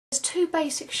two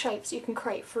basic shapes you can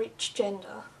create for each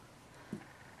gender.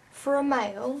 For a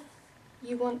male,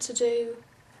 you want to do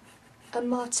a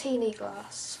martini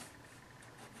glass.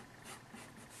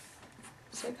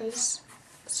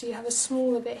 So you have a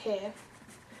smaller bit here,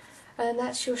 and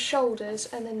that's your shoulders,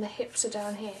 and then the hips are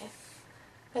down here.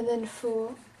 And then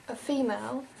for a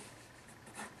female,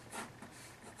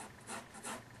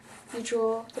 you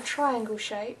draw the triangle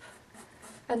shape,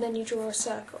 and then you draw a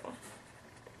circle.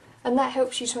 And that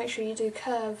helps you to make sure you do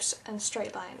curves and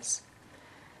straight lines.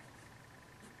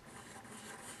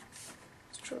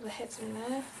 Let's draw the heads in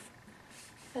there,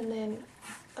 and then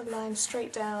a line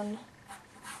straight down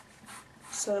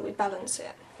so that we balance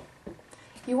it.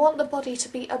 You want the body to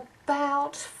be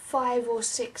about 5 or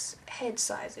 6 head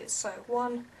sizes, so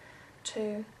 1,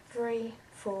 2, 3,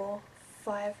 4,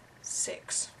 5,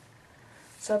 6.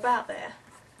 So about there.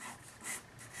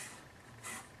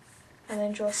 And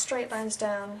then draw straight lines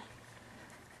down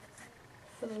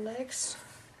for the legs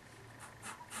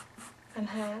and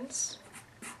hands.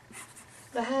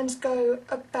 The hands go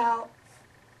about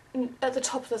at the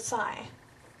top of the thigh.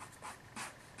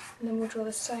 And then we'll draw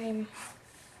the same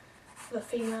for the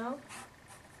female.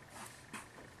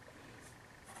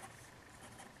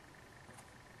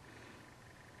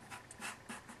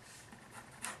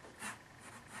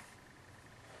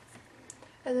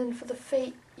 And then for the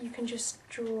feet, you can just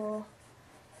draw,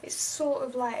 it's sort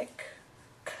of like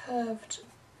curved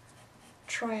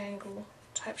triangle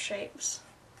type shapes.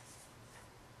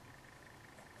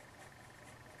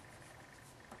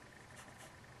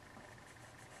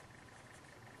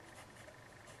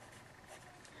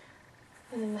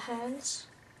 And then the hands.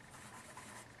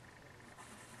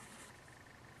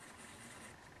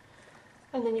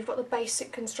 And then you've got the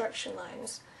basic construction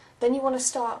lines. Then you want to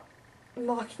start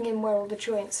marking in where all the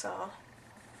joints are.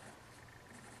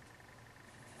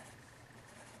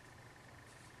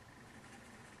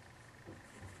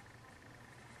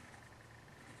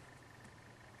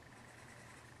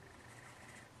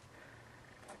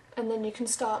 And then you can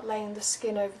start laying the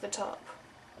skin over the top.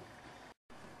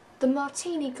 The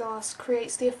martini glass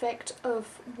creates the effect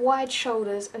of wide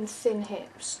shoulders and thin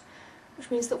hips,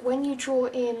 which means that when you draw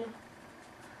in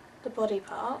the body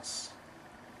parts,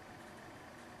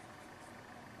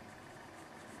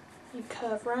 you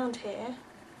curve round here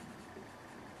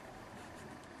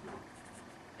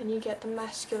and you get the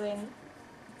masculine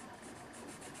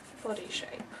body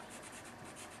shape.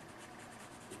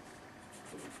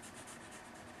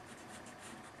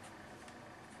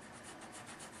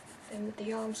 Then with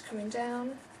the arms coming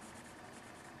down,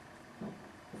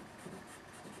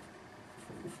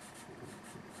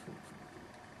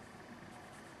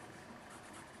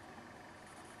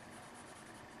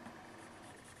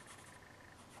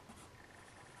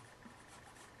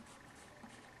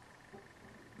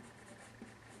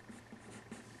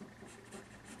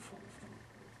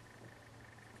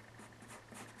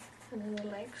 and then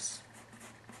the legs.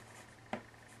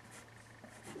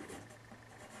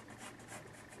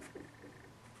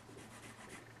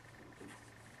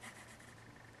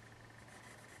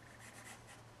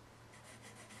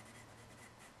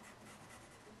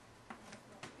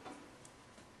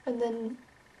 And then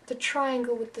the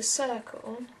triangle with the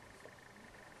circle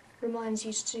reminds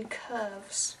you to do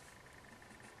curves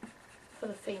for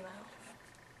the female.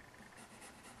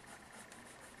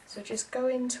 So just go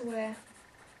into where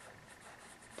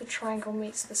the triangle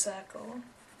meets the circle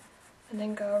and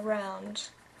then go around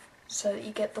so that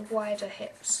you get the wider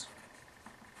hips.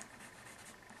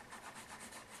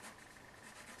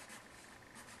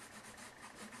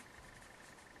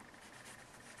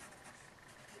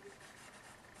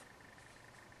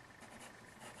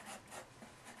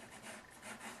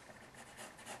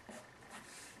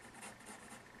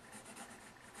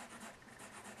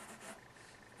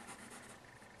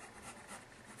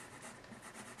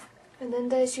 And then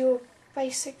there's your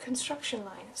basic construction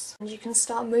lines. And you can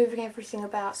start moving everything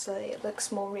about so that it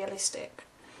looks more realistic.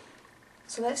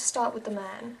 So let's start with the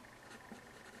man.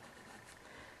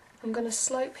 I'm going to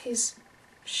slope his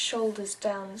shoulders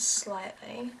down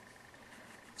slightly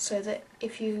so that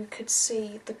if you could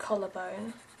see the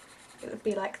collarbone, it would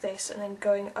be like this, and then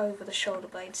going over the shoulder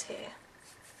blades here.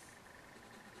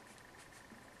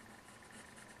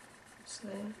 So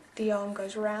then the arm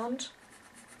goes round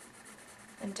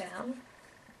and down.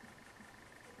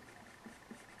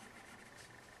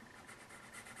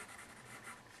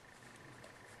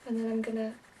 And then I'm going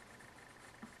to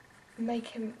make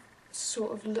him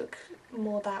sort of look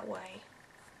more that way.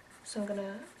 So I'm going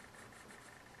to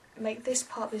make this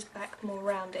part of his back more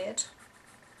rounded,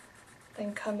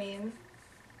 then come in,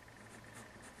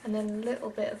 and then a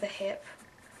little bit of the hip,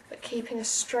 but keeping a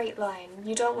straight line.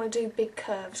 You don't want to do big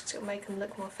curves because it'll make them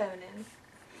look more feminine.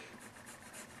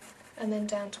 And then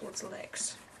down towards the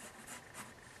legs.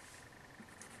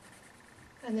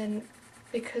 And then,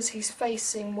 because he's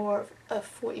facing more of a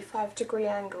 45-degree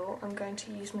angle, I'm going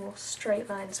to use more straight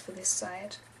lines for this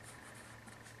side.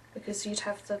 Because you'd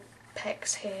have the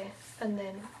pecs here and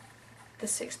then the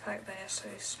six-pack there, so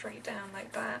straight down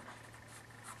like that.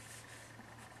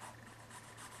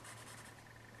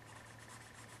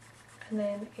 And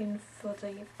then in for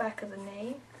the back of the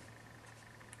knee.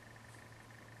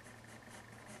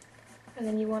 And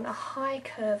then you want a high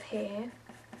curve here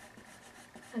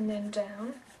and then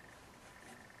down.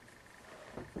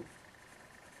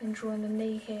 And drawing the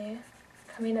knee here,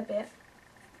 come in a bit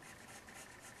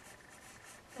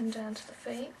and down to the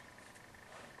feet.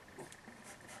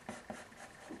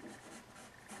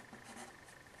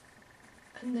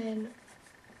 And then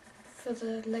for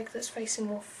the leg that's facing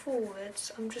more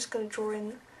forwards, I'm just going to draw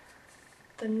in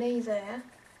the knee there,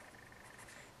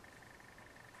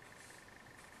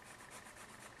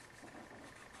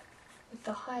 with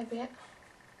the high bit,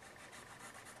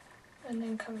 and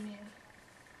then coming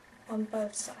in on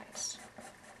both sides.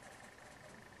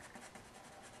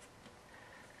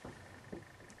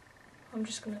 I'm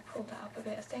just going to pull that up a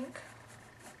bit, I think.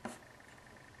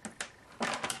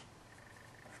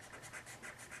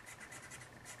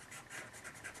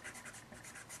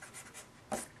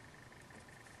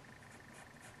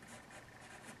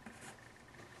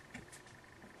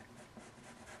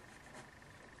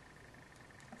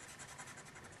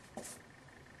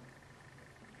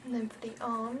 And then for the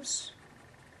arms,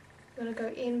 you're going to go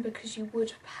in because you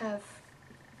would have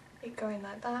it going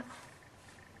like that.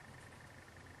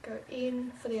 Go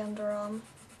in for the underarm,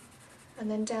 and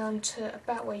then down to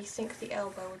about where you think the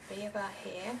elbow would be, about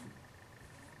here.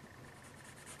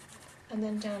 And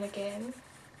then down again.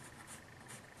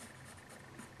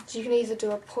 So you can either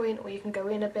do a point, or you can go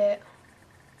in a bit,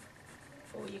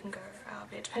 or you can go out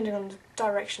a bit, depending on the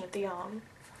direction of the arm.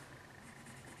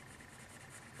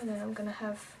 And then I'm going to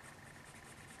have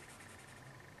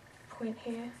a point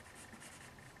here,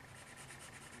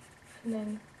 and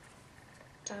then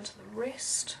down to the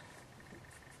wrist,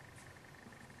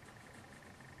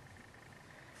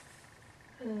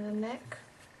 and then the neck.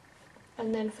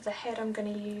 And then for the head, I'm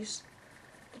going to use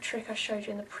the trick I showed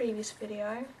you in the previous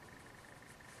video.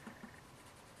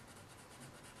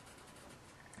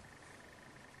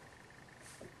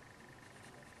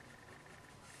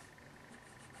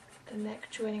 The neck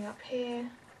joining up here,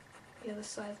 the other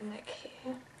side of the neck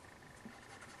here.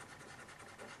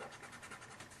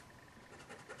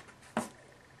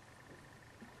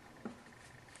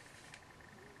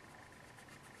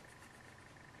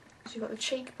 So you've got the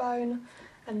cheekbone,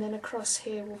 and then across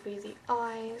here will be the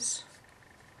eyes,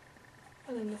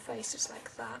 and then the face is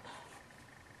like that.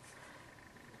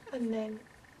 And then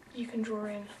you can draw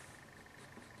in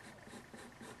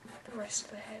the rest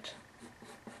of the head,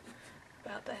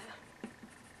 about there.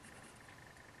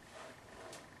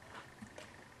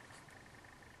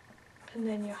 And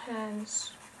then your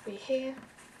hands will be here,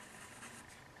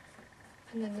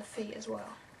 and then the feet as well.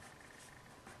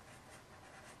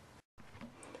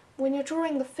 When you're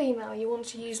drawing the female, you want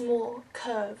to use more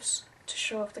curves to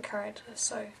show off the character,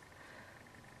 so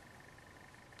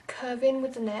curve in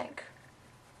with the neck,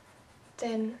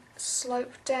 then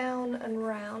slope down and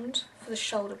round for the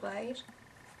shoulder blade,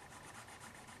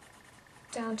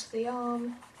 down to the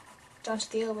arm, down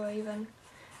to the elbow even,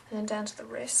 and then down to the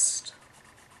wrist,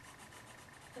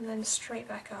 and then straight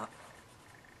back up.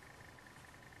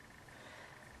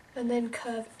 And then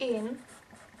curve in,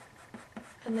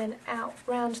 and then out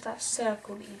round that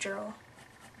circle that you draw.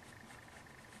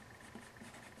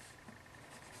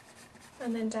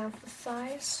 And then down for the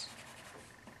thighs,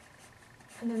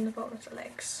 and then the bottom of the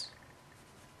legs.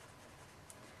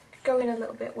 Go in a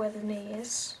little bit where the knee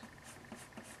is.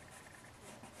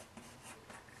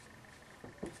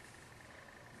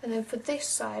 And then for this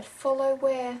side, follow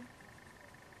where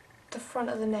the front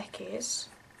of the neck is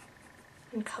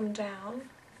and come down.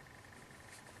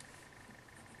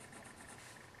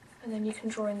 And then you can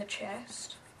draw in the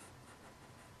chest.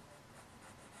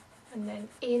 And then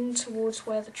in towards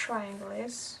where the triangle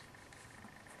is.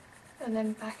 And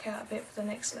then back out a bit for the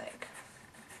next leg.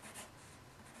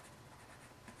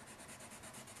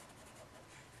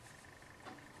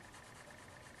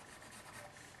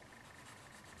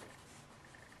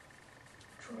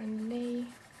 Draw in the knee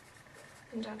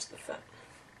and down to the foot.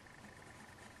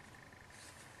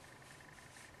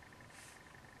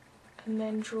 And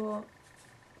then draw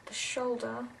the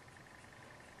shoulder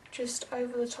just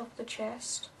over the top of the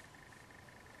chest,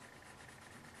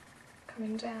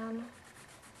 coming down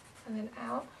and then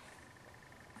out,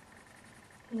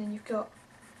 and then you've got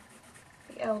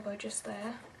the elbow just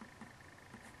there,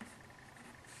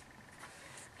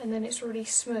 and then it's really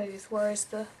smooth, whereas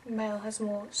the male has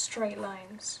more straight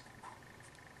lines.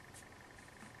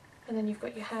 And then you've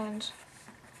got your hand,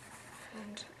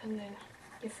 and then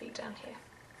your feet down here.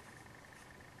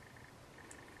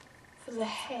 For the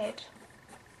head,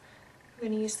 we're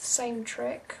going to use the same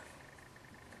trick.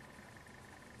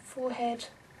 Forehead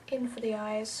in for the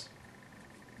eyes,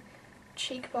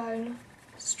 cheekbone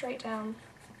straight down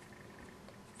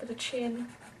for the chin,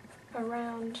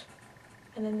 around,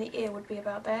 and then the ear would be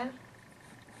about there,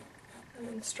 and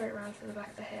then straight round for the back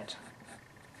of the head,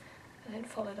 and then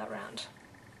follow that round.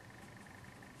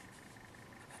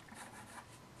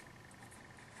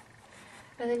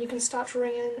 And then you can start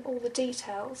drawing in all the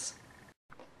details.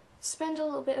 Spend a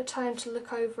little bit of time to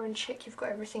look over and check you've got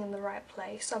everything in the right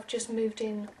place. I've just moved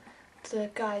in the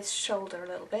guy's shoulder a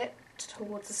little bit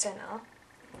towards the centre,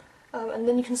 and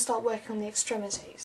then you can start working on the extremities.